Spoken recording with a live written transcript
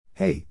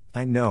Hey,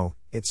 I know,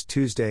 it's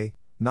Tuesday,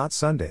 not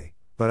Sunday,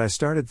 but I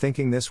started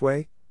thinking this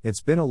way, it's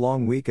been a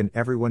long week and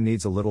everyone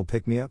needs a little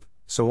pick-me-up,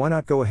 so why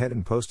not go ahead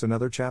and post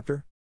another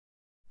chapter?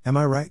 Am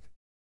I right?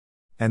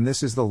 And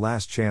this is the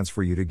last chance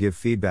for you to give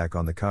feedback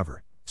on the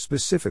cover,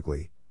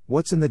 specifically,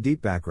 what's in the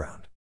deep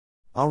background.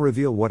 I'll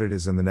reveal what it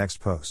is in the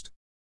next post.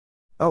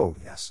 Oh,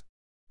 yes.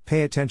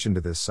 Pay attention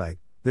to this site,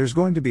 there's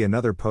going to be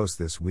another post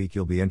this week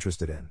you'll be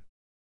interested in.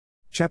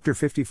 Chapter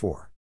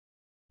 54.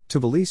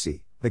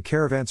 Tbilisi, the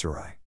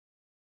Caravanserai.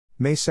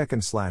 May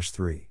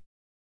 2nd/3.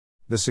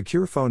 The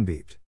secure phone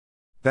beeped.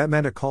 That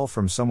meant a call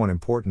from someone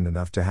important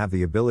enough to have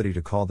the ability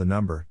to call the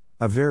number,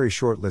 a very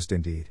short list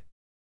indeed.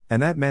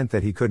 And that meant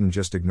that he couldn't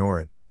just ignore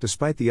it,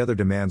 despite the other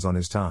demands on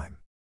his time.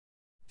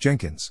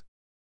 Jenkins.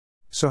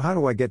 So how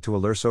do I get to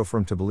Alerso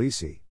from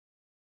Tbilisi?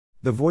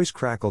 The voice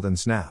crackled and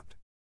snapped.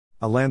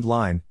 A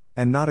landline,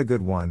 and not a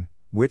good one,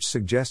 which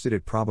suggested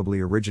it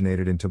probably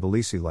originated in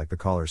Tbilisi like the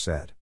caller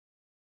said.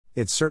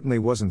 It certainly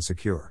wasn't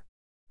secure.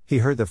 He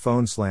heard the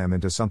phone slam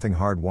into something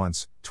hard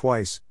once,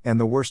 twice, and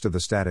the worst of the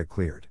static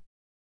cleared.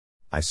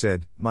 I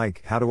said,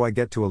 Mike, how do I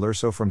get to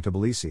Alerso from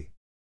Tbilisi?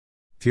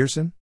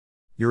 Pearson?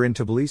 You're in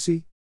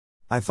Tbilisi?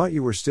 I thought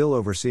you were still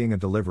overseeing a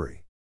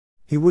delivery.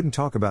 He wouldn't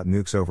talk about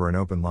nukes over an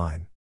open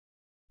line.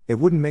 It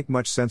wouldn't make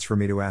much sense for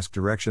me to ask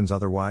directions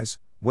otherwise,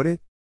 would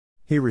it?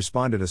 He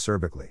responded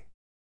acerbically.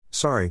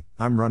 Sorry,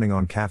 I'm running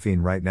on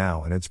caffeine right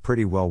now and it's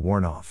pretty well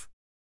worn off.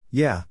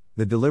 Yeah,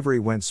 the delivery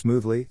went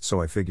smoothly, so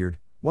I figured,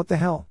 what the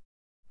hell?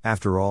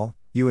 After all,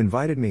 you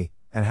invited me,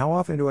 and how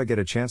often do I get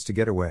a chance to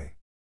get away?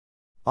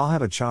 I'll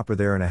have a chopper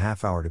there in a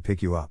half hour to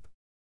pick you up.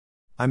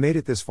 I made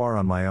it this far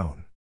on my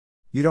own.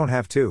 You don't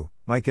have to,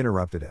 Mike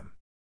interrupted him.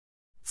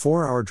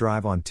 4-hour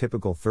drive on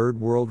typical third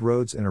world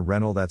roads in a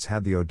rental that's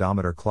had the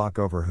odometer clock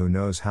over who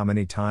knows how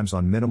many times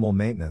on minimal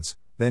maintenance,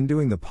 then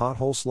doing the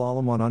pothole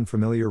slalom on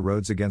unfamiliar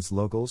roads against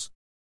locals?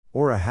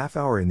 Or a half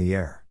hour in the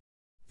air?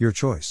 Your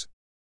choice.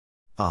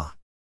 Ah.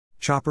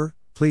 Chopper,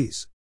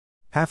 please.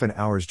 Half an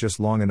hour's just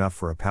long enough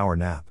for a power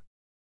nap.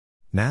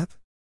 Nap?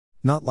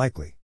 Not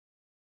likely.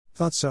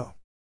 Thought so.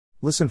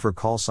 Listen for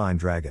call sign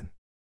Dragon.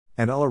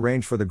 And I'll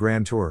arrange for the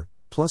grand tour,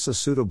 plus a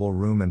suitable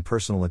room and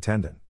personal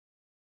attendant.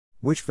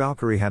 Which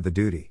Valkyrie had the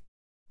duty?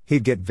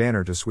 He'd get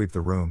Vanner to sweep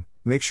the room,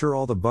 make sure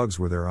all the bugs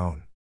were their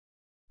own.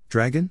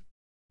 Dragon?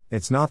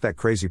 It's not that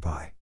crazy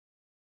pie.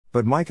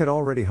 But Mike had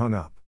already hung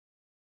up.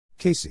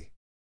 Casey.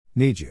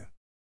 Need you.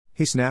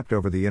 He snapped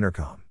over the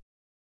intercom.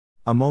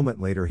 A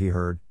moment later he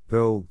heard,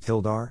 Go,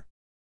 Kildar?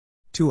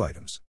 2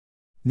 items.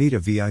 Need a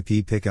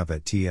VIP pickup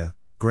at Tia,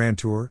 Grand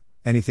Tour,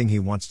 anything he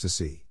wants to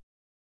see.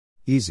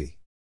 Easy.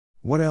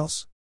 What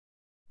else?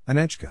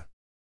 Anechka.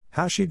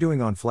 How's she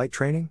doing on flight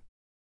training?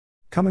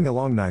 Coming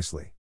along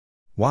nicely.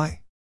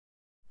 Why?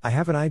 I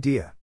have an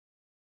idea.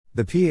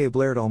 The PA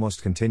blared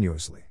almost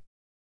continuously.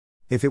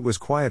 If it was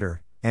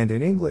quieter, and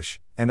in English,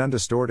 and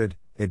undistorted,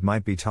 it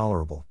might be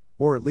tolerable,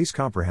 or at least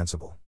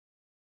comprehensible.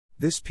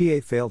 This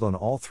PA failed on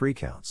all 3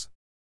 counts.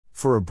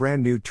 For a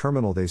brand new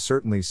terminal they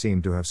certainly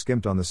seemed to have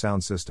skimped on the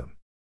sound system.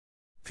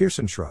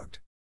 Pearson shrugged.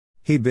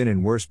 He'd been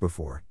in worse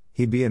before,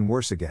 he'd be in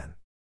worse again.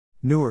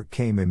 Newark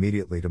came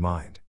immediately to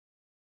mind.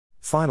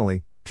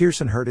 Finally,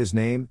 Pearson heard his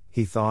name,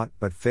 he thought,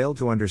 but failed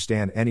to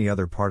understand any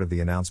other part of the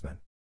announcement.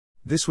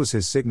 This was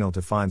his signal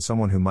to find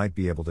someone who might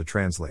be able to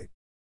translate.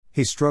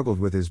 He struggled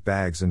with his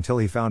bags until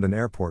he found an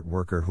airport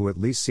worker who at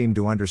least seemed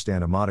to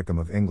understand a modicum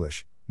of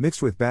English,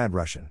 mixed with bad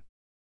Russian.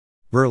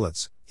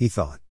 Berlitz, he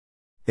thought.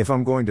 If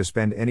I'm going to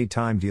spend any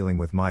time dealing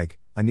with Mike,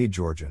 I need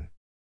Georgian.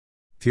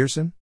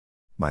 Pearson?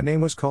 My name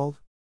was called?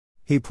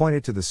 He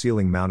pointed to the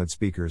ceiling-mounted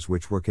speakers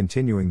which were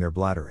continuing their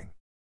blathering.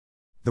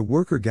 The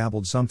worker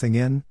gabbled something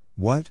in,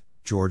 what,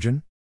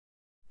 Georgian?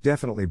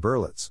 Definitely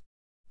Berlitz.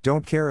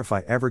 Don't care if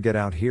I ever get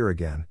out here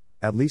again,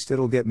 at least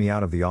it'll get me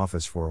out of the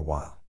office for a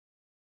while.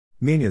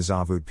 Minya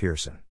Zavut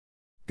Pearson.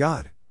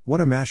 God, what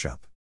a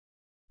mashup.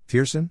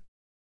 Pearson?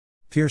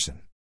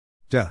 Pearson.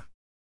 Duh.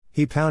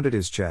 He pounded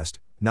his chest,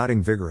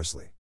 nodding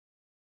vigorously.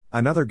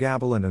 Another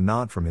gabble and a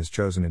nod from his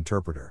chosen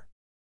interpreter.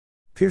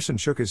 Pearson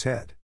shook his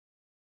head.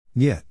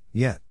 Yet.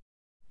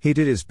 He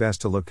did his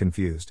best to look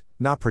confused,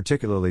 not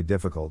particularly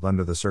difficult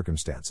under the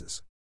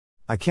circumstances.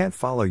 I can't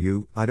follow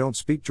you, I don't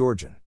speak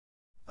Georgian.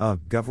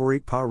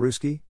 Govorit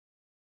po-Ruski?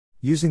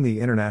 Using the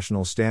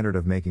international standard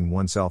of making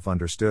oneself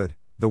understood,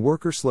 the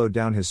worker slowed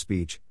down his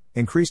speech,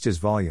 increased his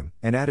volume,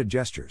 and added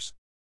gestures.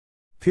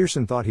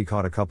 Pearson thought he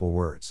caught a couple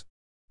words.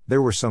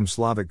 There were some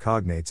Slavic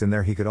cognates in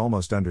there he could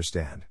almost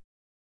understand.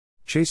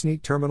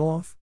 Chesny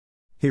Terminalov?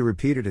 He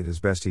repeated it as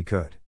best he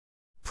could.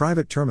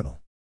 Private terminal.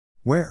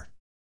 Where?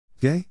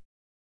 Gay?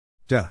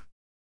 Duh.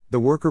 The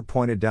worker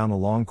pointed down a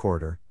long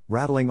corridor,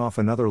 rattling off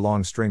another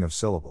long string of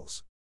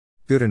syllables.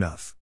 Good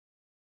enough.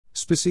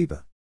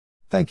 Spasiba.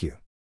 Thank you.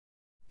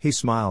 He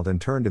smiled and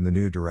turned in the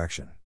new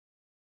direction.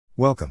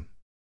 Welcome.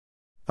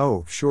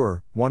 Oh,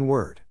 sure, 1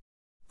 word.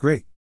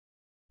 Great.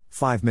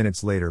 5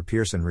 minutes later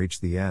Pearson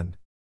reached the end.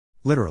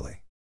 Literally.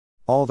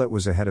 All that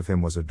was ahead of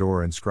him was a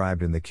door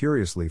inscribed in the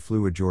curiously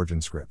fluid Georgian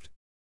script.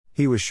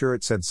 He was sure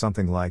it said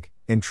something like,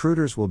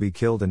 intruders will be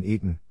killed and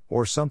eaten,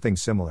 or something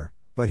similar,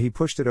 but he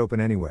pushed it open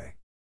anyway.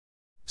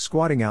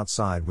 Squatting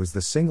outside was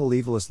the single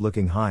evilest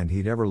looking hind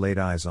he'd ever laid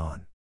eyes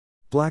on.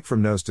 Black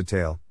from nose to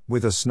tail,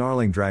 with a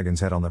snarling dragon's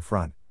head on the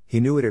front, he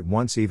knew it at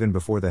once even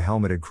before the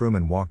helmeted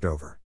crewman walked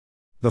over.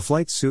 The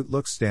flight suit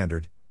looked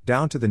standard,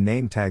 down to the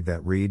name tag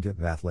that read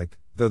Vathlik,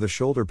 though the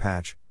shoulder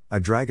patch, a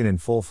dragon in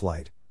full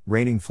flight,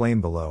 raining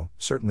flame below,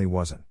 certainly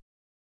wasn't.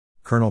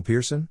 Colonel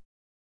Pearson?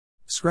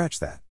 Scratch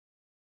that.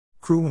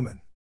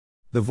 Crewwoman.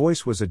 The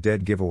voice was a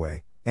dead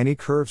giveaway, any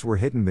curves were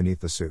hidden beneath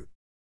the suit.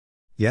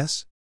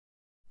 Yes?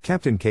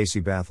 Captain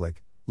Casey Bathlick,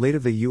 late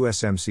of the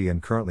USMC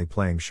and currently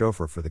playing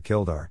chauffeur for the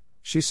Kildaran,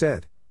 she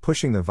said,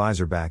 pushing the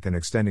visor back and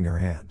extending her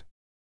hand.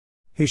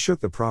 He shook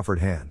the proffered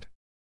hand.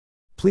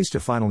 Pleased to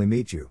finally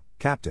meet you,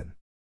 Captain.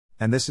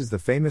 And this is the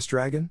famous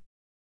dragon?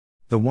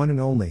 The one and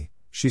only,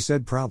 she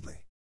said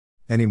proudly.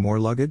 Any more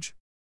luggage?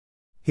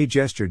 He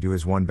gestured to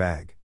his one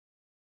bag.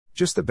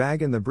 Just the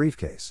bag and the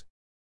briefcase.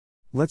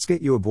 Let's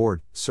get you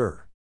aboard,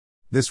 sir.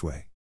 This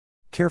way.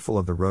 Careful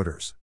of the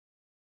rotors.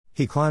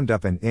 He climbed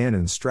up and in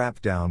and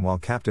strapped down while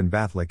Captain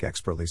Bathlick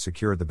expertly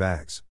secured the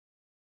bags.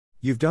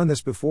 You've done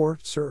this before,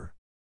 sir?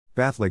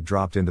 Bathlick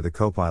dropped into the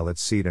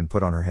co-pilot's seat and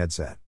put on her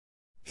headset.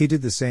 He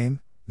did the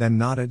same, then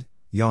nodded,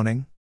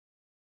 yawning.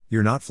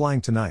 You're not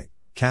flying tonight,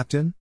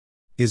 Captain?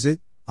 Is it,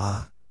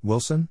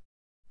 Wilson?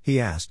 He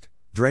asked,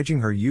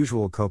 dredging her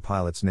usual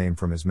co-pilot's name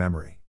from his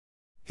memory.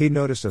 He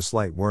noticed a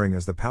slight whirring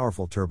as the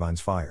powerful turbines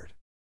fired.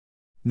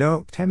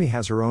 No, Tammy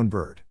has her own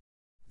bird.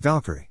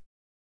 Valkyrie.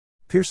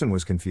 Pearson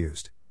was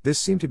confused. This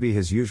seemed to be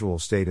his usual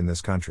state in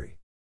this country.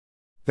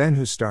 Then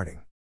who's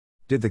starting?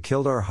 Did the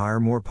Kildaran hire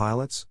more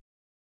pilots?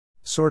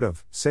 Sort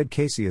of, said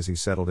Casey as he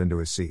settled into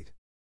his seat.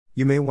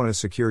 You may want to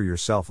secure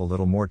yourself a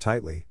little more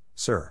tightly,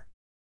 sir.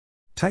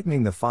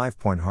 Tightening the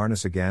 5-point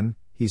harness again,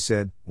 he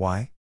said,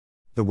 why?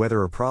 The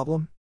weather a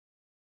problem?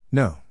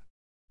 No.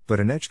 But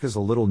Anechka's a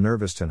little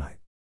nervous tonight.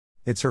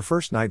 It's her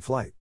first night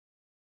flight.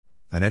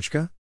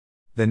 Anechka?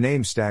 The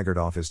name staggered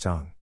off his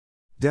tongue.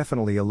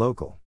 Definitely a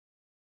local.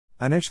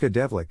 Anechka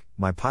Devlik,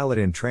 my pilot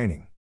in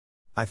training.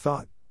 I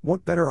thought,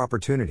 what better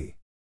opportunity?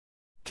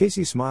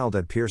 Casey smiled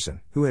at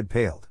Pearson, who had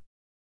paled.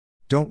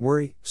 Don't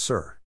worry,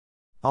 sir.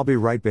 I'll be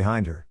right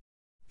behind her.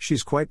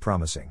 She's quite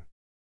promising.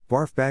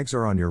 Barf bags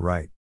are on your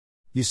right.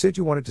 You said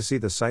you wanted to see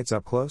the sights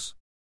up close?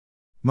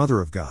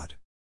 Mother of God.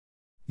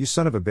 You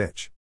son of a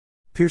bitch.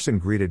 Pearson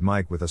greeted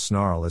Mike with a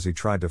snarl as he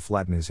tried to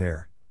flatten his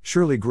hair,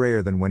 surely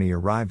grayer than when he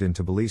arrived in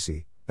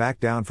Tbilisi, back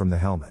down from the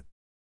helmet.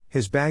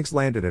 His bags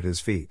landed at his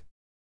feet.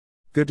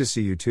 Good to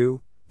see you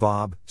too,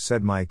 Bob,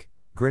 said Mike,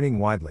 grinning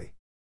widely.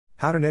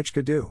 How'd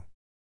Anechka do?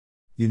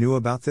 You knew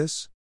about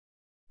this?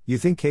 You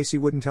think Casey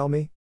wouldn't tell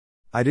me?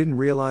 I didn't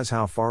realize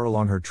how far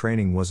along her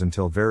training was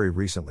until very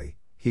recently,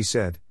 he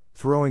said,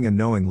 throwing a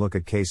knowing look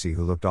at Casey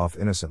who looked off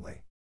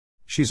innocently.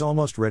 She's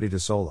almost ready to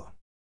solo.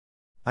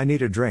 I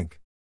need a drink.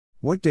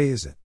 What day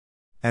is it?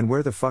 And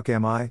where the fuck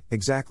am I,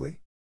 exactly?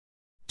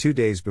 2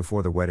 days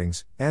before the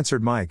weddings,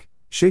 answered Mike,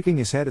 shaking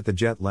his head at the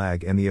jet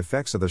lag and the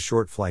effects of the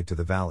short flight to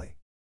the valley.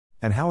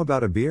 And how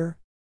about a beer?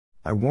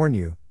 I warn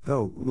you,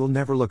 though, we'll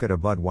never look at a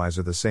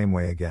Budweiser the same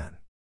way again.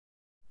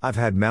 I've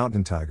had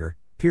Mountain Tiger,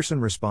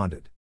 Pearson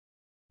responded.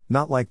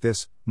 Not like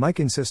this, Mike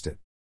insisted.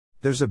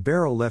 There's a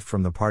barrel left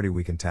from the party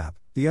we can tap,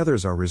 the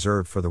others are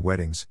reserved for the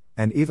weddings,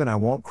 and even I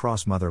won't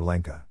cross Mother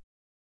Lenka.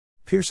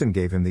 Pearson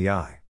gave him the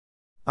eye.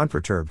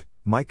 Unperturbed,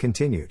 Mike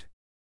continued.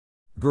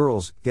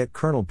 Girls, get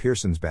Colonel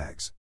Pearson's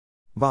bags.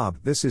 Bob,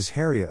 this is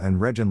Harriet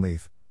and Reg and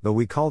Leaf, though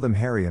we call them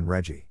Harry and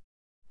Reggie.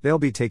 They'll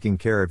be taking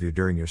care of you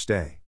during your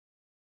stay.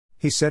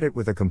 He said it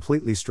with a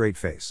completely straight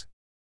face.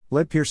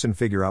 Let Pearson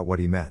figure out what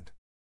he meant.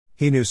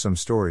 He knew some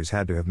stories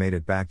had to have made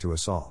it back to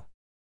us all.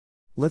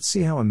 Let's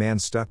see how a man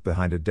stuck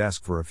behind a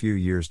desk for a few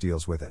years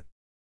deals with it.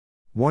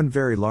 One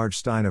very large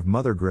stein of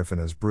Mother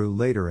Griffina's brew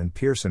later and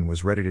Pearson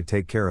was ready to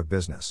take care of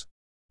business.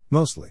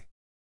 Mostly.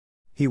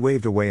 He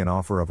waved away an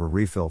offer of a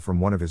refill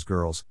from one of his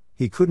girls,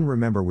 he couldn't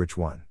remember which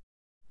one.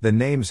 The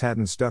names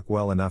hadn't stuck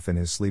well enough in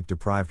his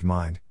sleep-deprived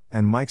mind,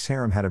 and Mike's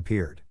harem had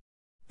appeared.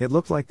 It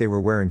looked like they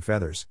were wearing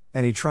feathers,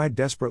 and he tried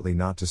desperately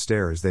not to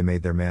stare as they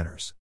made their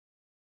manners.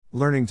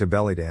 Learning to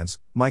belly dance,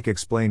 Mike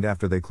explained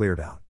after they cleared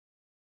out.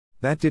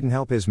 That didn't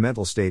help his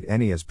mental state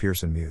any as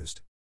Pearson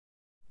mused.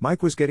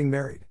 Mike was getting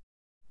married.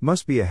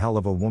 Must be a hell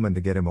of a woman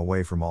to get him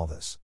away from all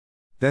this.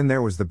 Then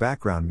there was the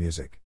background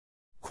music.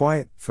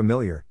 Quiet,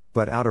 familiar,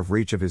 but out of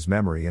reach of his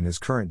memory in his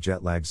current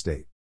jet-lag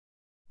state.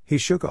 He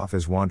shook off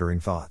his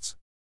wandering thoughts.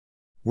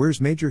 Where's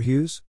Major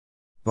Hughes?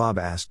 Bob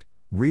asked,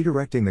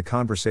 redirecting the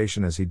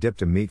conversation as he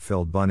dipped a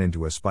meat-filled bun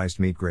into a spiced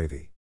meat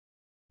gravy.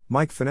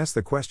 Mike finessed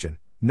the question,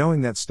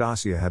 knowing that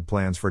Stasia had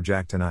plans for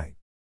Jack tonight.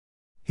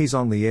 He's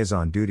on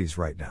liaison duties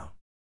right now.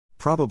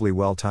 Probably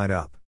well tied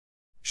up.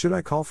 Should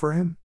I call for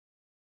him?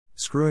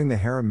 Screwing the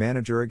harem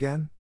manager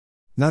again?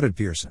 Nodded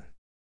Pearson.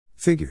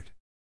 Figured.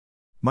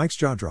 Mike's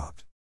jaw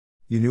dropped.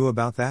 You knew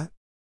about that?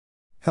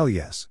 Hell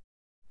yes.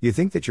 You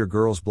think that your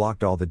girls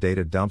blocked all the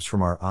data dumps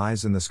from our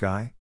eyes in the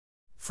sky?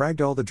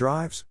 Fragged all the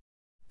drives?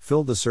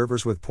 Filled the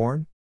servers with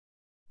porn?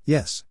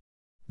 Yes.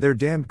 They're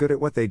damned good at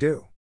what they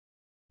do.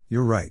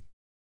 You're right.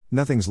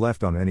 Nothing's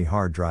left on any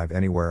hard drive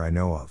anywhere I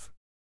know of.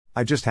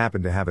 I just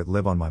happen to have it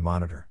live on my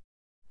monitor.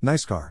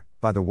 Nice car,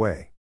 by the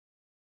way.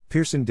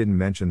 Pearson didn't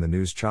mention the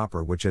news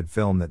chopper which had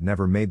film that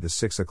never made the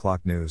 6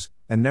 o'clock news,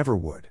 and never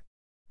would.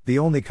 The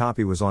only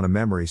copy was on a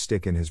memory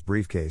stick in his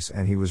briefcase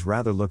and he was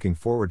rather looking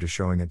forward to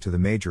showing it to the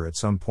Major at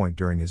some point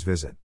during his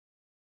visit.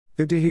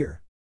 Good to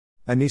hear.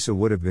 Anissa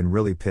would have been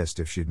really pissed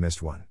if she'd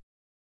missed one.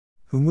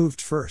 Who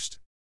moved first?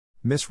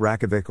 Miss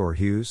Rakovic or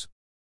Hughes?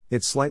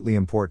 It's slightly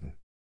important.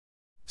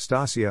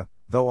 Stasia,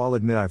 though I'll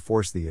admit I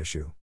forced the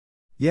issue.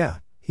 Yeah,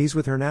 he's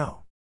with her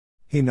now.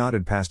 He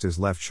nodded past his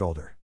left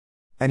shoulder.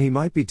 And he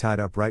might be tied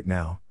up right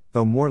now,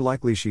 though more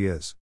likely she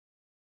is.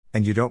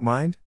 And you don't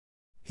mind?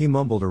 He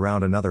mumbled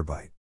around another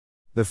bite.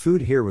 The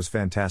food here was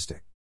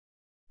fantastic.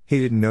 He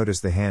didn't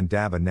notice the hand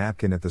dab a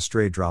napkin at the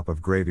stray drop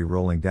of gravy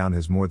rolling down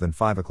his more than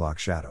 5 o'clock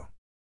shadow.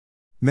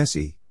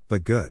 Messy,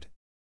 but good.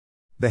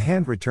 The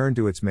hand returned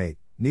to its mate,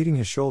 kneading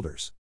his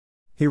shoulders.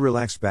 He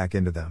relaxed back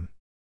into them.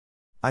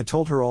 I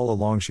told her all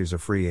along she's a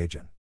free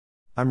agent.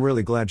 I'm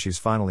really glad she's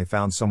finally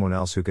found someone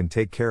else who can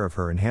take care of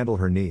her and handle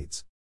her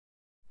needs.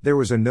 There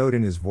was a note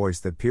in his voice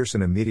that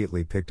Pearson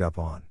immediately picked up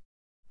on.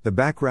 The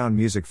background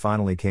music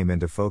finally came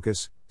into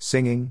focus,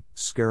 singing,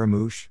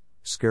 Scaramouche,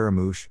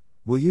 Scaramouche,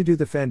 will you do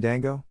the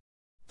fandango?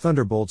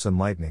 Thunderbolts and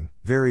lightning,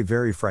 very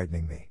very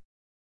frightening me.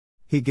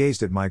 He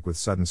gazed at Mike with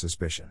sudden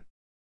suspicion.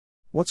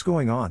 What's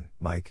going on,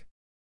 Mike?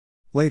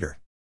 Later.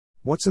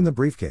 What's in the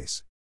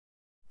briefcase?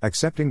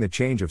 Accepting the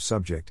change of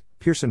subject,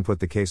 Pearson put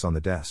the case on the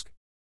desk.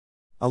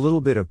 A little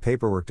bit of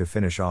paperwork to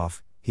finish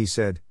off, he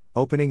said,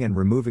 opening and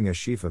removing a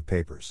sheaf of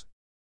papers.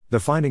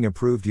 The finding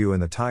approved you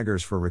and the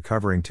Tigers for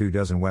recovering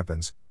 24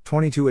 weapons,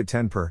 22 at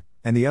 10 per,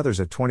 and the others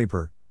at 20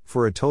 per,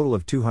 for a total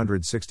of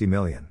 $260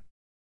 million.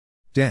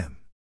 Damn.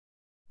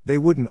 They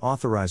wouldn't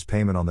authorize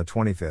payment on the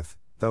 25th,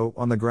 though,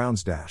 on the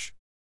grounds dash.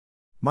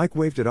 Mike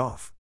waved it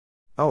off.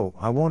 Oh,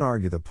 I won't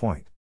argue the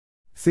point.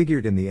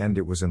 Figured in the end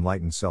it was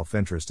enlightened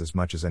self-interest as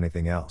much as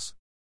anything else.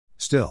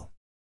 Still.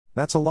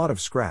 That's a lot of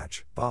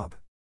scratch, Bob.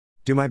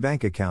 Do my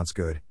bank accounts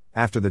good,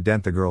 after the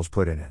dent the girls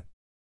put in it?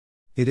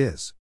 It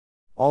is.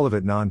 All of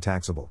it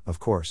non-taxable, of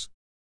course.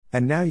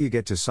 And now you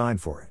get to sign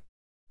for it.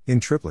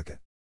 In triplicate.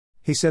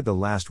 He said the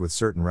last with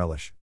certain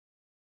relish.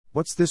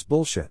 What's this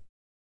bullshit?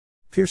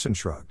 Pearson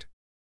shrugged.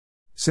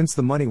 Since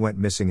the money went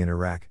missing in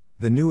Iraq,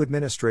 the new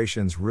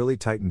administration's really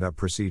tightened up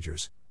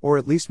procedures, or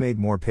at least made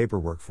more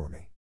paperwork for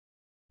me.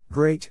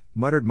 Great,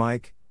 muttered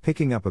Mike,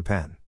 picking up a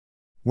pen.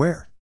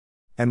 Where?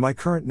 And my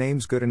current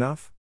name's good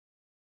enough?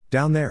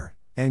 Down there,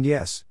 and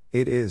yes,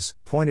 it is,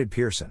 pointed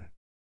Pearson.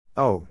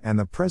 Oh, and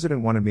the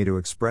president wanted me to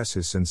express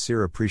his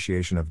sincere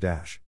appreciation of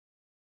Dash.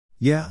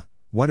 Yeah,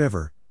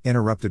 whatever,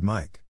 interrupted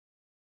Mike.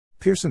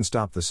 Pearson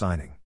stopped the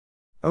signing.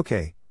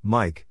 Okay,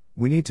 Mike,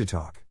 we need to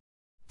talk.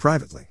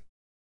 Privately.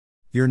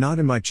 You're not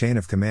in my chain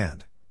of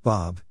command,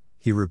 Bob,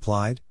 he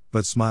replied,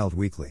 but smiled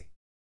weakly.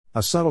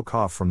 A subtle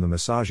cough from the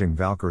massaging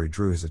Valkyrie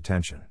drew his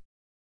attention.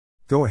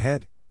 Go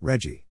ahead,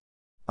 Reggie.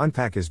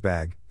 Unpack his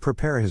bag,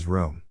 prepare his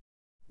room.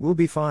 We'll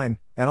be fine,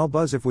 and I'll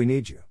buzz if we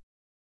need you.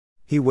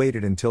 He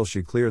waited until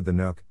she cleared the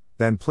nook,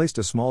 then placed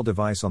a small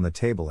device on the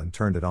table and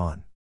turned it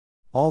on.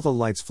 All the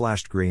lights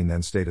flashed green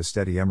then stayed a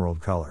steady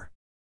emerald color.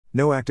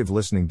 No active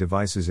listening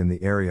devices in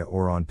the area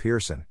or on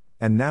Pearson,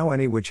 and now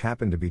any which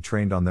happened to be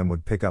trained on them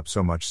would pick up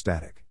so much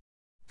static.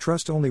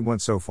 Trust only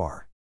went so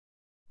far.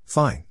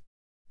 Fine.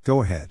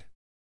 Go ahead.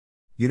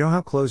 You know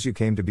how close you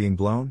came to being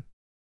blown?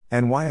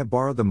 And why I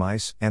borrowed the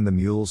mice, and the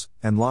mules,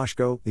 and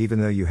Lashko,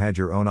 even though you had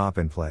your own op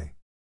in play?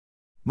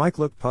 Mike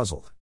looked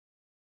puzzled.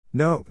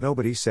 No,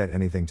 nobody said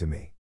anything to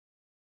me.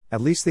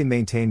 At least they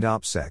maintained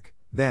OPSEC,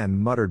 then,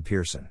 muttered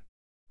Pearson.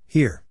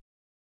 Here.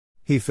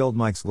 He filled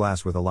Mike's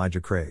glass with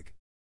Elijah Craig.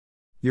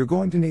 You're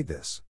going to need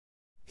this.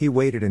 He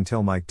waited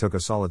until Mike took a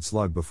solid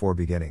slug before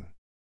beginning.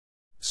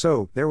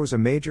 So, there was a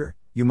major,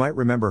 you might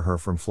remember her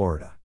from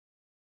Florida.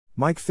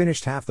 Mike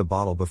finished half the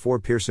bottle before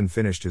Pearson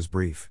finished his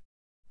brief.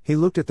 He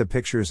looked at the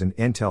pictures and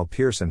intel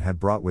Pearson had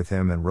brought with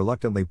him and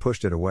reluctantly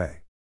pushed it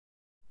away.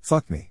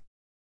 Fuck me.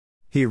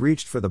 He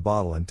reached for the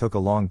bottle and took a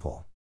long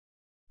pull.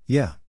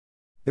 Yeah.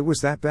 It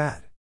was that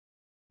bad.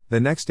 The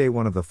next day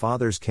one of the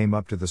fathers came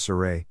up to the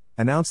soiree,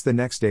 announced the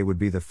next day would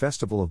be the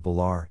festival of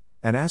Bilar,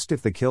 and asked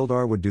if the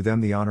Kildar would do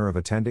them the honor of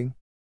attending.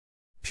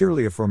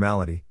 Purely a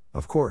formality,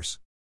 of course.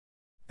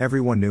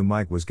 Everyone knew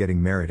Mike was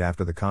getting married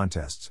after the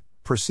contests,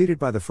 preceded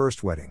by the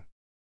first wedding.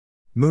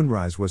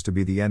 Moonrise was to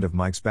be the end of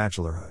Mike's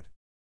bachelorhood.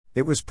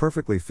 It was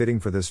perfectly fitting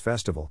for this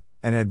festival,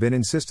 and had been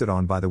insisted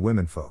on by the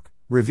womenfolk,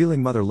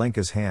 revealing Mother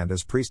Lenka's hand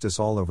as priestess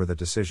all over the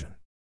decision.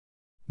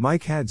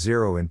 Mike had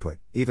zero input,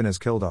 even as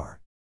Kildar.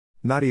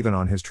 Not even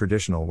on his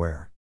traditional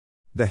wear.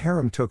 The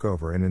harem took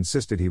over and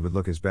insisted he would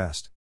look his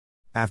best.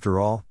 After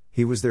all,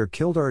 he was their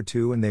Kildar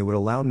too and they would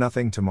allow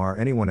nothing to mar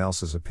anyone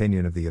else's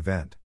opinion of the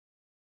event.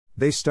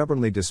 They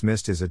stubbornly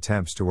dismissed his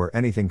attempts to wear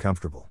anything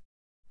comfortable.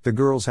 The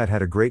girls had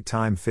had a great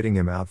time fitting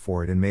him out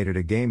for it and made it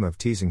a game of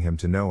teasing him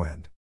to no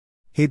end.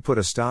 He'd put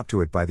a stop to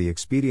it by the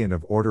expedient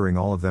of ordering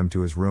all of them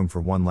to his room for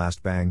one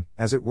last bang,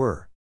 as it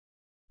were.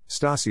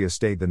 Stasia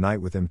stayed the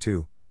night with him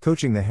too,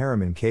 coaching the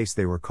harem in case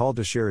they were called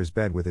to share his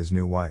bed with his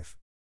new wife.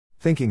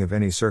 Thinking of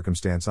any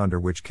circumstance under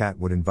which Kat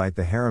would invite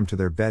the harem to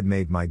their bed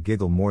made Mike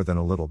giggle more than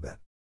a little bit.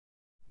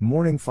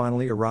 Morning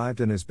finally arrived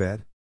in his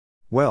bed.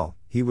 Well,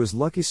 he was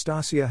lucky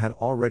Stasia had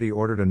already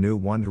ordered a new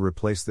one to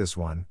replace this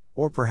one,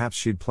 or perhaps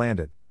she'd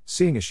planned it,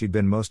 seeing as she'd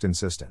been most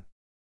insistent.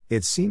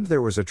 It seemed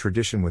there was a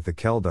tradition with the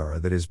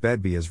Kildaran that his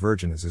bed be as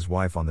virgin as his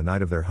wife on the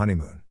night of their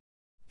honeymoon.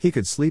 He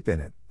could sleep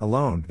in it,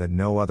 alone, that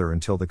no other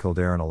until the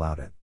Kildaran allowed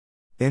it.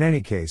 In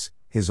any case,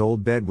 his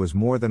old bed was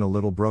more than a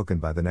little broken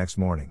by the next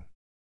morning.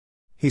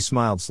 He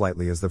smiled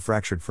slightly as the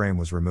fractured frame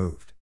was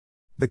removed.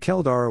 The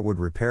Kildaran would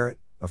repair it,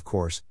 of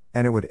course,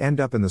 and it would end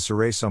up in the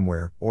Saray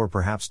somewhere, or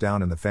perhaps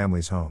down in the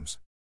family's homes.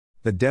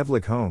 The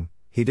Devlik home,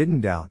 he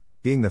didn't doubt,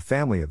 being the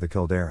family of the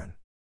Kildaran.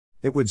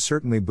 It would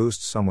certainly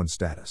boost someone's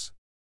status.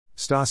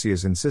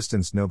 Stasia's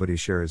insistence nobody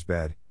share his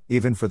bed,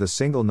 even for the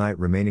single night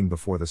remaining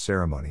before the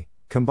ceremony,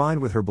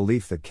 combined with her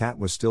belief that Kat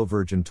was still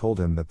virgin, told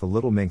him that the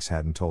little minx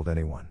hadn't told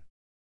anyone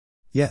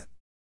yet.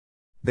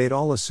 They'd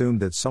all assumed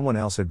that someone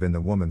else had been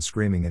the woman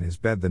screaming in his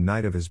bed the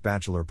night of his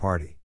bachelor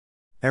party.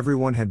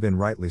 Everyone had been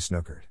rightly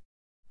snookered.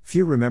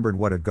 Few remembered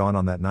what had gone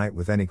on that night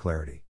with any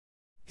clarity.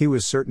 He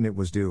was certain it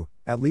was due,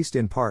 at least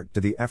in part,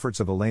 to the efforts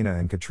of Elena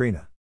and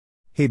Katrina.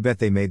 He'd bet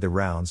they made the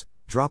rounds,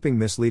 dropping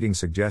misleading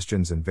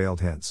suggestions and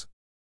veiled hints.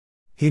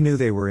 He knew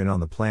they were in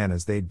on the plan,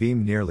 as they'd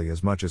beamed nearly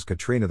as much as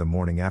Katrina the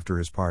morning after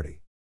his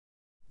party.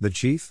 The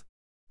chief?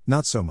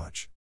 Not so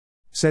much.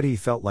 Said he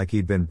felt like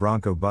he'd been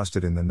bronco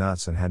busted in the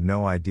nuts and had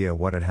no idea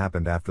what had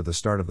happened after the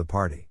start of the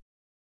party.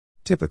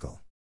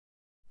 Typical.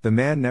 The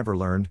man never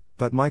learned,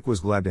 but Mike was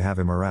glad to have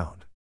him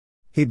around.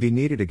 He'd be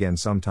needed again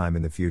sometime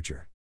in the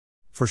future.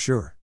 For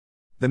sure.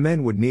 The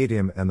men would need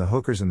him, and the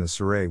hookers in the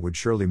Saray would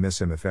surely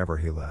miss him if ever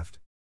he left.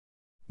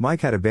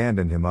 Mike had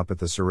abandoned him up at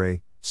the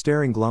Saray,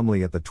 staring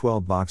glumly at the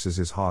 12 boxes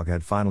his hog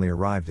had finally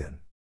arrived in.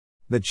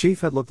 The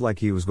chief had looked like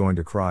he was going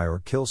to cry or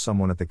kill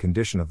someone at the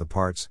condition of the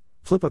parts,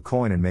 flip a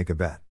coin and make a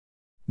bet.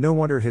 No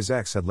wonder his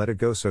ex had let it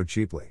go so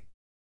cheaply.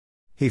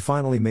 He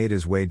finally made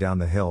his way down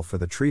the hill for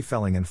the tree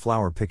felling and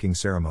flower picking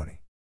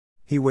ceremony.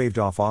 He waved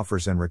off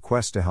offers and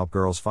requests to help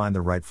girls find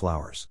the right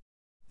flowers.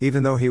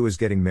 Even though he was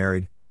getting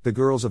married, the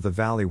girls of the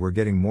valley were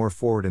getting more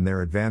forward in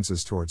their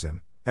advances towards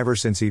him, ever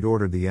since he'd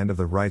ordered the end of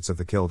the rites of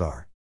the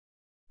Kildar.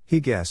 He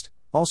guessed,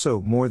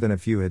 also, more than a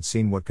few had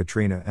seen what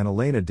Katrina and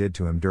Elena did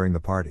to him during the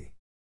party.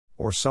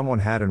 Or someone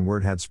had, and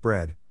word had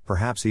spread,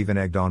 perhaps even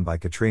egged on by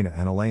Katrina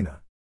and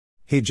Elena.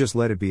 He'd just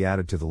let it be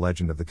added to the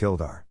legend of the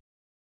Kildar.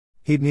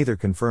 He'd neither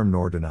confirm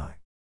nor deny.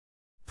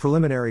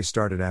 Preliminary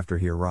started after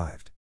he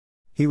arrived.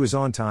 He was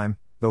on time,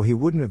 though he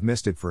wouldn't have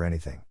missed it for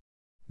anything.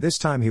 This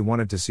time he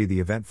wanted to see the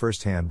event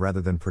firsthand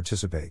rather than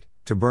participate,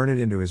 to burn it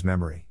into his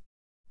memory.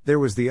 There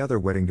was the other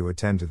wedding to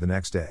attend to the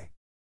next day.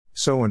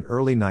 So an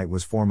early night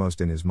was foremost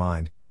in his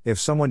mind, if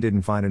someone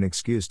didn't find an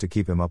excuse to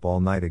keep him up all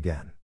night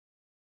again.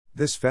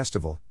 This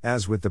festival,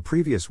 as with the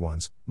previous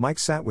ones, Mike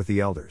sat with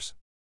the elders.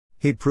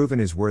 He'd proven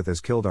his worth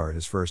as Kildar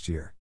his first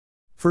year.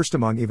 First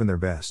among even their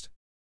best.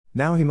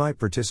 Now he might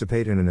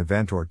participate in an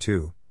event or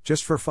two,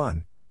 just for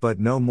fun, but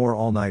no more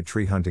all-night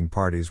tree hunting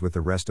parties with the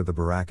rest of the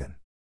Barakan.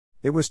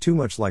 It was too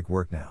much like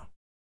work now.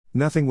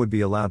 Nothing would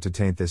be allowed to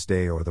taint this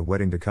day or the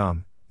wedding to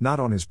come, not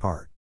on his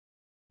part.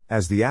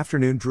 As the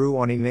afternoon drew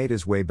on, he made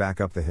his way back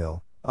up the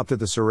hill, up to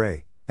the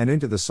Saray, and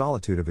into the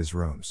solitude of his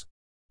rooms.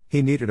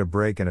 He needed a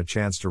break and a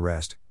chance to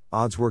rest.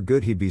 Odds were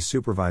good he'd be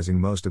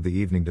supervising most of the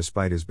evening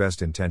despite his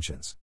best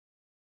intentions.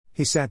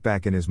 He sat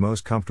back in his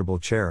most comfortable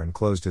chair and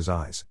closed his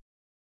eyes.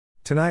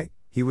 Tonight,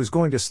 he was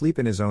going to sleep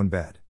in his own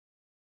bed.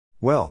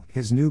 Well,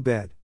 his new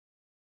bed.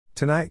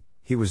 Tonight,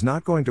 he was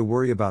not going to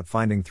worry about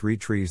finding 3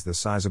 trees the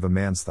size of a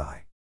man's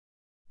thigh.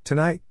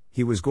 Tonight,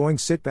 he was going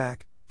to sit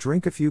back,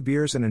 drink a few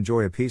beers and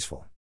enjoy a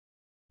peaceful.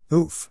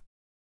 Oof.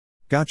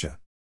 Gotcha.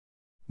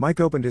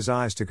 Mike opened his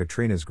eyes to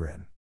Katrina's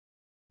grin.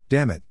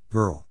 Damn it,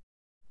 girl.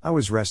 I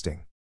was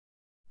resting.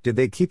 Did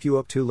they keep you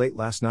up too late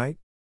last night?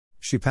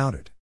 She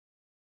pouted.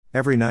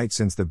 Every night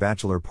since the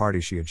bachelor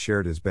party she had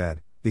shared his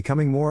bed,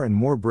 becoming more and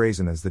more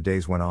brazen as the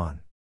days went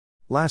on.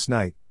 Last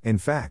night, in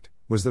fact,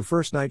 was the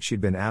first night she'd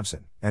been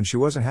absent, and she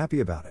wasn't happy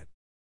about it.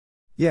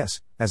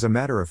 Yes, as a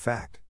matter of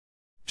fact.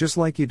 Just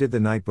like you did the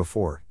night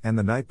before, and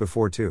the night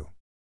before too.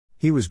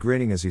 He was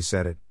grinning as he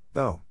said it,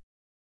 though.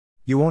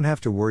 You won't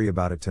have to worry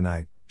about it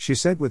tonight, she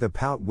said with a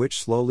pout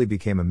which slowly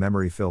became a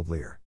memory-filled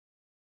leer.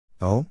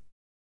 Oh?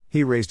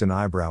 He raised an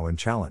eyebrow in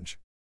challenge.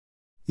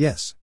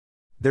 Yes.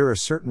 There are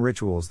certain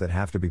rituals that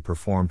have to be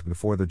performed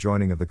before the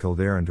joining of the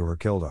Kildaran to her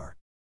Kildar.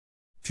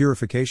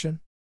 Purification?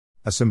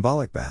 A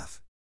symbolic bath.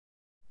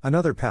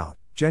 Another pout,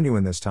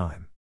 genuine this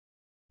time.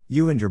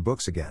 You and your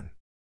books again.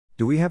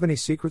 Do we have any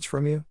secrets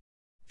from you?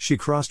 She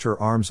crossed her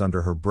arms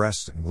under her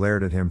breasts and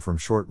glared at him from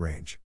short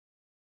range.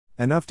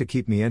 Enough to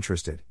keep me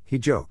interested, he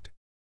joked.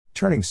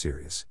 Turning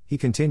serious, he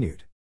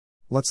continued.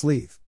 Let's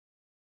leave.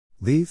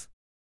 Leave?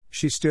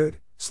 She stood,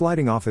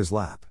 sliding off his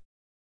lap.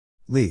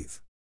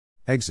 Leave.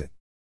 Exit.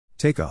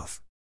 Take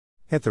off.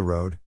 Hit the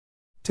road.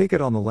 Take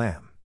it on the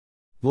lam.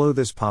 Blow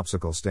this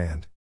popsicle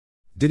stand.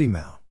 Did he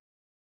mow?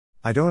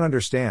 I don't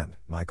understand,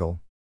 Michael.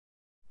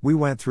 We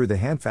went through the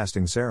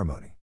handfasting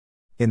ceremony.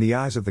 In the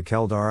eyes of the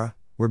Keldara,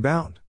 we're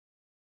bound.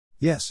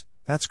 Yes,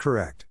 that's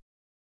correct.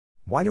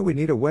 Why do we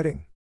need a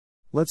wedding?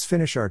 Let's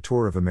finish our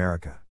tour of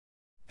America.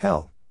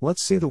 Hell,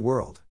 let's see the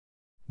world.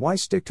 Why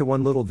stick to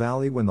one little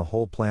valley when the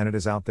whole planet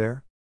is out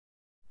there?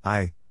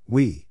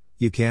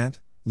 You can't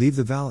leave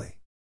the valley.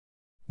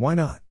 Why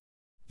not?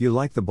 You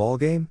like the ball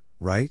game,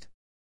 right?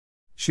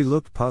 She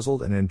looked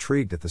puzzled and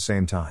intrigued at the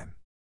same time.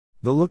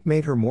 The look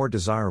made her more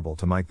desirable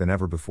to Mike than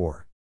ever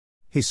before.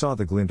 He saw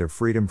the glint of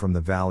freedom from the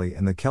valley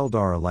and the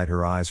Keldara light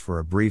her eyes for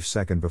a brief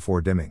second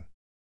before dimming.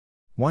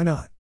 Why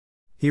not?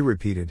 He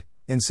repeated,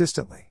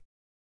 insistently.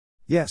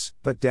 Yes,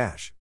 but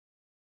dash.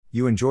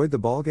 You enjoyed the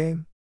ball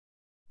game?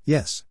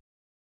 Yes.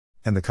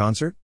 And the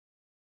concert?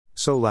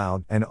 So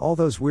loud, and all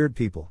those weird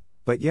people,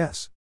 but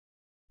yes.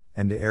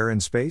 And the air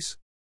and space?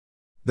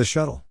 The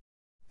shuttle.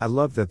 I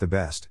loved that the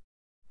best.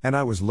 And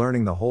I was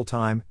learning the whole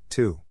time,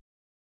 too.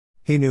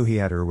 He knew he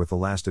had her with the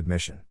last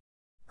admission.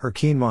 Her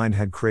keen mind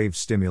had craved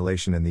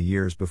stimulation in the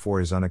years before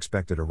his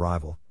unexpected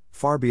arrival,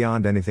 far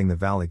beyond anything the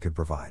valley could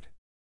provide.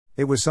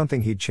 It was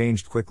something he'd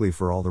changed quickly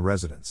for all the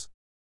residents.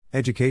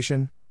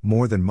 Education,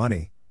 more than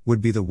money,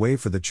 would be the way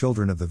for the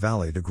children of the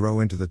valley to grow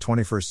into the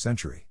 21st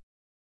century.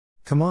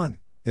 Come on,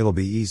 it'll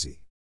be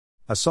easy.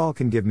 Asal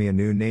can give me a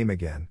new name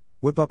again,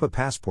 whip up a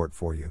passport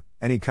for you,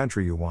 any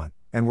country you want,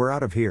 and we're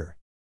out of here.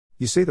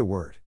 You say the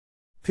word.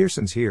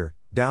 Pearson's here,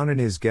 down in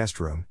his guest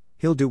room,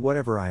 he'll do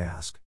whatever I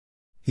ask.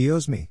 He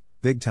owes me,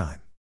 big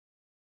time.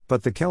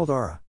 But the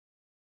Keldara.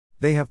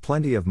 They have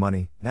plenty of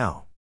money,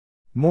 now.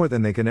 More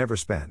than they can ever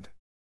spend.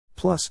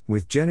 Plus,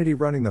 with Gennady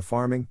running the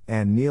farming,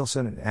 and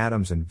Nielsen and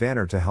Adams and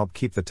Vanner to help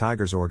keep the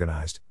Tigers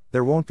organized,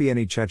 there won't be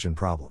any Chechen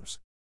problems.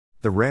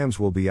 The Rams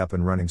will be up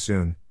and running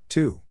soon,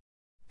 too.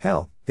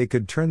 Hell, they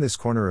could turn this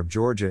corner of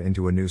Georgia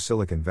into a new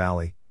Silicon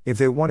Valley, if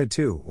they wanted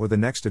to, or the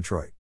next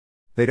Detroit.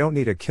 They don't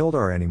need a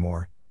Kildare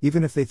anymore,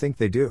 even if they think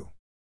they do.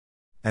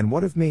 And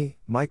what of me,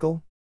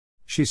 Michael?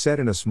 She said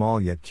in a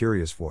small yet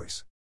curious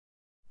voice.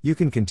 You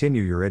can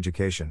continue your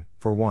education,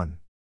 for one.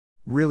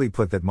 Really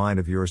put that mind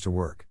of yours to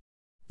work.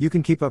 You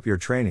can keep up your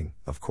training,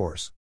 of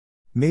course.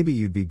 Maybe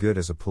you'd be good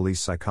as a police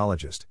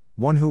psychologist,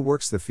 one who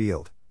works the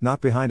field,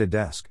 not behind a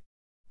desk.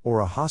 Or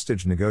a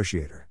hostage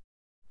negotiator.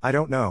 I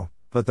don't know,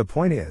 but the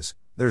point is,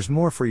 there's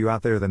more for you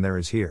out there than there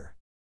is here.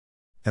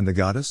 And the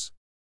goddess?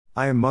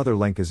 I am Mother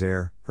Lenka's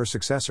heir, her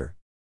successor.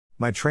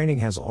 My training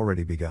has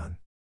already begun.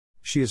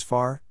 She is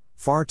far,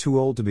 far too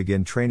old to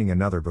begin training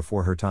another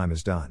before her time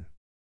is done.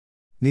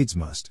 Needs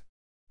must.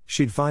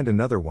 She'd find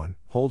another one,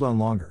 hold on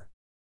longer.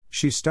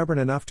 She's stubborn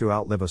enough to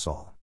outlive us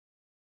all.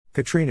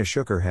 Katrina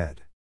shook her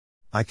head.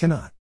 I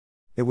cannot.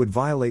 It would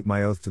violate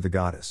my oath to the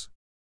goddess.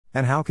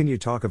 And how can you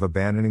talk of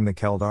abandoning the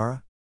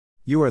Keldara?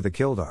 You are the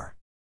Kildar.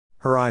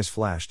 Her eyes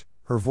flashed,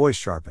 her voice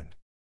sharpened.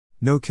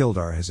 No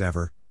Kildar has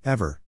ever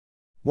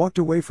walked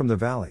away from the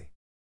valley.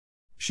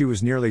 She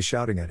was nearly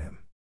shouting at him.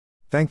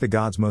 Thank the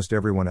gods most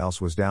everyone else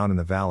was down in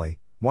the valley,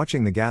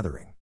 watching the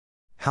gathering.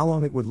 How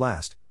long it would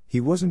last, he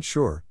wasn't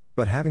sure,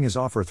 but having his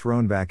offer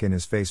thrown back in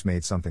his face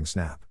made something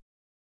snap.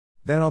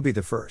 Then I'll be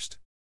the first.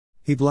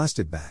 He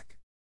blasted back.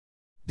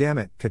 Damn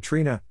it,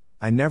 Katrina,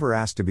 I never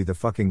asked to be the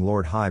fucking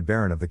Lord High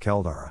Baron of the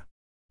Keldara.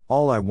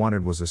 All I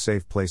wanted was a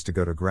safe place to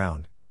go to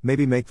ground,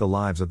 maybe make the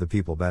lives of the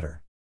people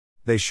better.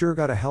 They sure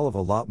got a hell of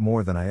a lot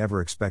more than I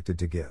ever expected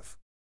to give.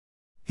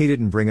 He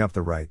didn't bring up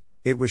the right,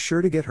 it was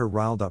sure to get her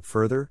riled up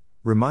further,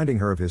 reminding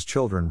her of his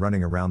children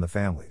running around the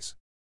families.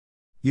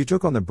 You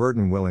took on the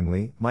burden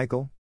willingly,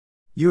 Michael.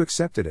 You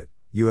accepted it,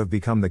 you have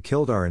become the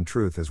Kildar in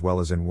truth as well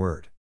as in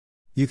word.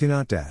 You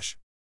cannot dash.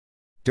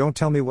 Don't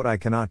tell me what I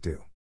cannot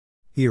do.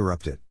 He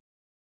erupted.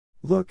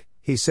 Look,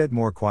 he said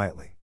more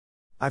quietly.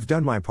 I've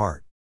done my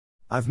part.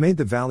 I've made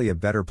the valley a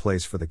better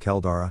place for the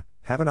Keldara,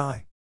 haven't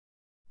I?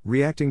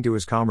 Reacting to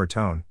his calmer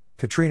tone,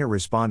 Katrina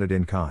responded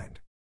in kind.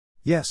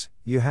 Yes,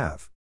 you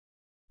have.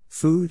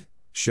 Food,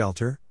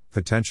 shelter,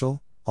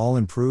 potential, all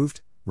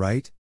improved,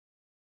 right?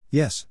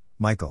 Yes,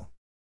 Michael.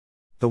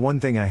 The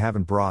one thing I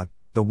haven't brought,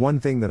 the one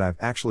thing that I've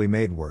actually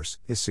made worse,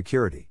 is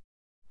security.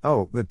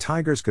 Oh, the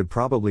Tigers could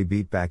probably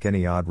beat back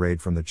any odd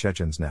raid from the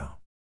Chechens now.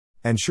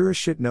 And sure as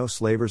shit no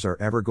slavers are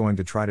ever going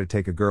to try to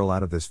take a girl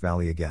out of this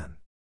valley again.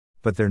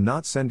 But they're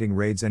not sending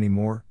raids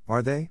anymore,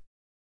 are they?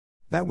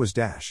 That was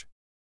Dash.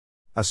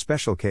 A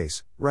special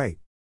case, right?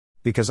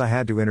 Because I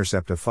had to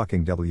intercept a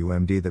fucking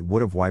WMD that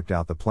would have wiped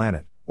out the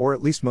planet, or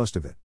at least most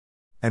of it.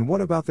 And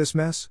what about this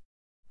mess?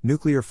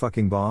 Nuclear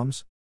fucking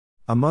bombs?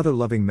 A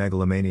mother-loving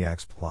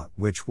megalomaniac's plot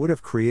which would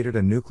have created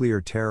a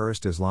nuclear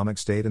terrorist Islamic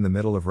state in the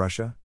middle of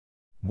Russia?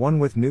 One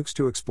with nukes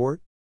to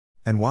export?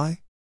 And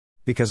why?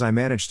 Because I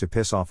managed to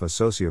piss off a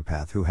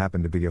sociopath who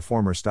happened to be a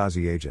former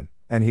Stasi agent,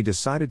 and he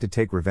decided to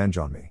take revenge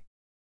on me.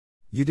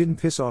 You didn't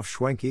piss off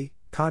Schwenke,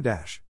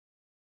 Dash.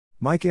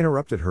 Mike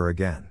interrupted her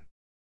again.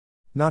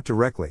 Not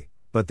directly,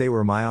 but they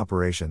were my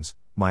operations,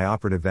 my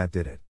operative that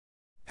did it.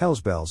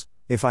 Hell's bells,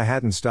 if I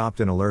hadn't stopped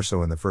in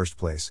Alerso in the first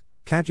place,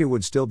 Katya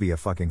would still be a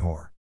fucking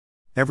whore.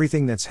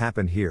 Everything that's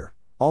happened here,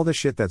 all the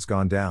shit that's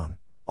gone down,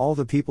 All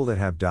the people that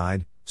have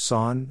died,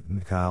 Son,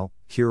 Mikhail,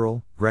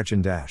 Kirill,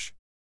 Gretchen Dash.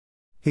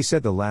 He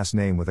said the last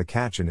name with a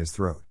catch in his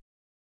throat.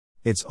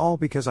 It's all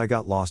because I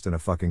got lost in a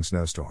fucking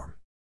snowstorm.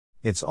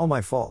 It's all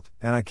my fault,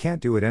 and I can't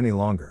do it any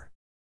longer.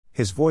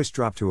 His voice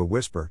dropped to a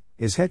whisper,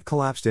 his head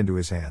collapsed into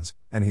his hands,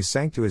 and he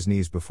sank to his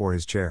knees before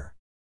his chair.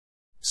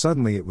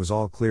 Suddenly it was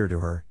all clear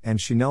to her,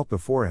 and she knelt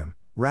before him,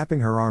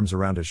 wrapping her arms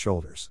around his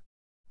shoulders.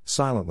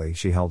 Silently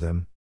she held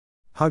him,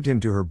 hugged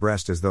him to her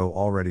breast as though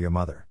already a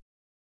mother.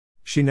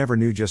 She never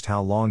knew just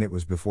how long it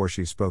was before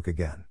she spoke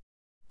again.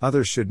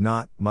 Others should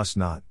not, must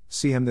not,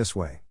 see him this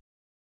way.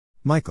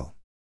 Michael.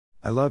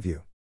 I love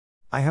you.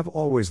 I have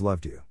always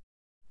loved you.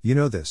 You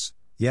know this,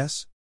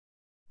 yes?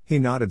 He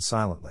nodded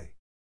silently.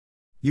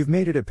 You've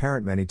made it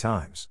apparent many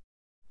times.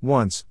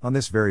 Once, on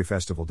this very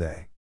festival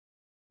day.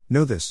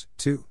 Know this,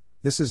 too,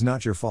 this is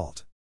not your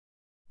fault.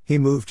 He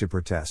moved to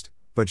protest,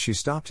 but she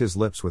stopped his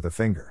lips with a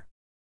finger.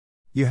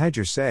 You had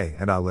your say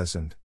and I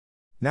listened.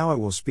 Now I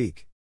will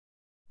speak.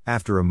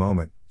 After a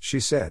moment, she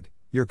said,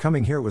 your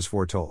coming here was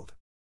foretold.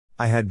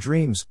 I had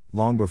dreams,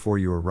 long before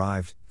you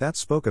arrived, that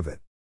spoke of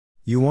it.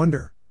 You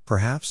wonder,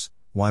 perhaps,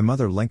 why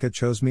Mother Lenka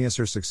chose me as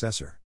her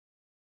successor.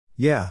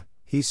 Yeah,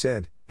 he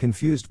said,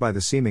 confused by the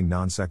seeming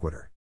non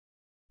sequitur.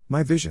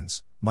 My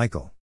visions,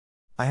 Michael.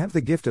 I have the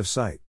gift of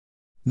sight.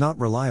 Not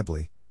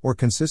reliably, or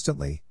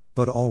consistently,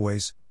 but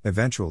always,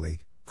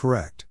 eventually,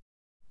 correct.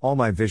 All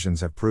my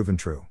visions have proven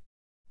true.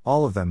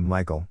 All of them,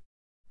 Michael.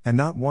 And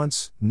not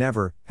once,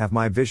 never, have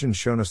my visions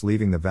shown us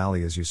leaving the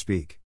valley as you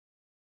speak.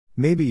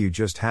 Maybe you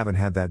just haven't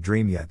had that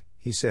dream yet,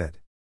 he said.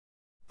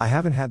 I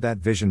haven't had that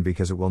vision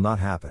because it will not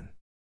happen.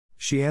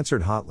 She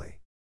answered hotly.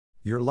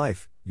 Your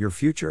life, your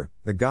future,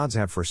 the gods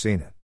have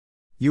foreseen it.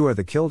 You are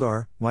the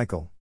Kildar,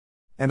 Michael.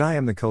 And I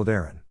am the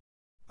Kildaran.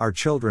 Our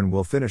children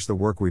will finish the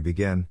work we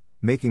begin,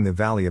 making the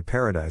valley a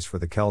paradise for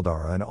the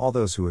Keldara and all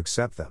those who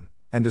accept them,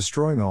 and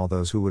destroying all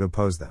those who would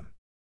oppose them.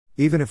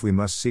 Even if we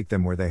must seek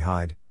them where they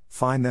hide,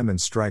 find them and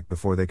strike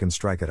before they can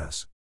strike at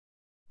us.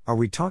 Are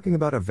we talking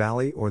about a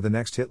valley or the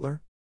next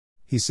Hitler?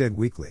 He said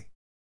weakly.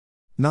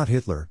 Not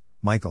Hitler,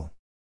 Michael.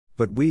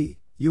 But we,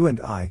 you and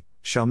I,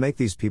 shall make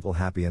these people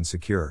happy and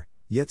secure,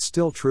 yet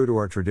still true to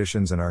our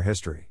traditions and our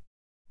history.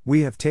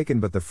 We have taken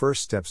but the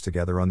first steps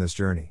together on this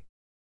journey.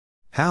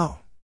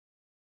 How?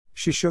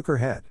 She shook her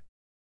head.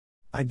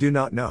 I do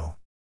not know.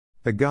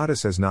 The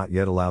goddess has not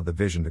yet allowed the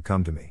vision to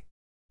come to me.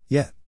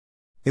 Yet.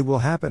 It will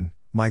happen,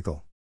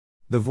 Michael.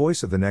 The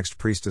voice of the next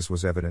priestess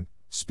was evident,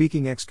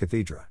 speaking ex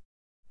cathedra.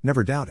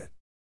 Never doubt it.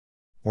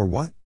 Or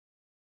what?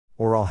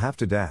 Or I'll have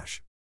to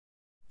dash.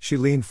 She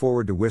leaned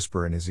forward to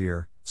whisper in his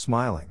ear,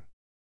 smiling.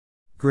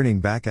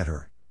 Grinning back at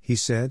her, he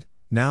said,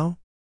 now?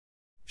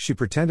 She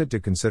pretended to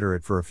consider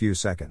it for a few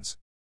seconds.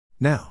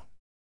 Now.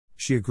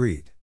 She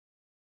agreed.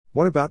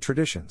 What about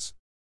traditions?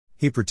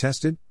 He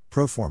protested,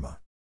 pro forma.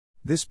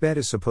 This bed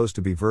is supposed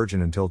to be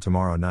virgin until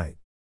tomorrow night.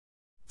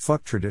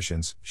 Fuck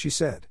traditions, she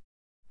said.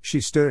 She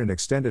stood and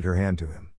extended her hand to him.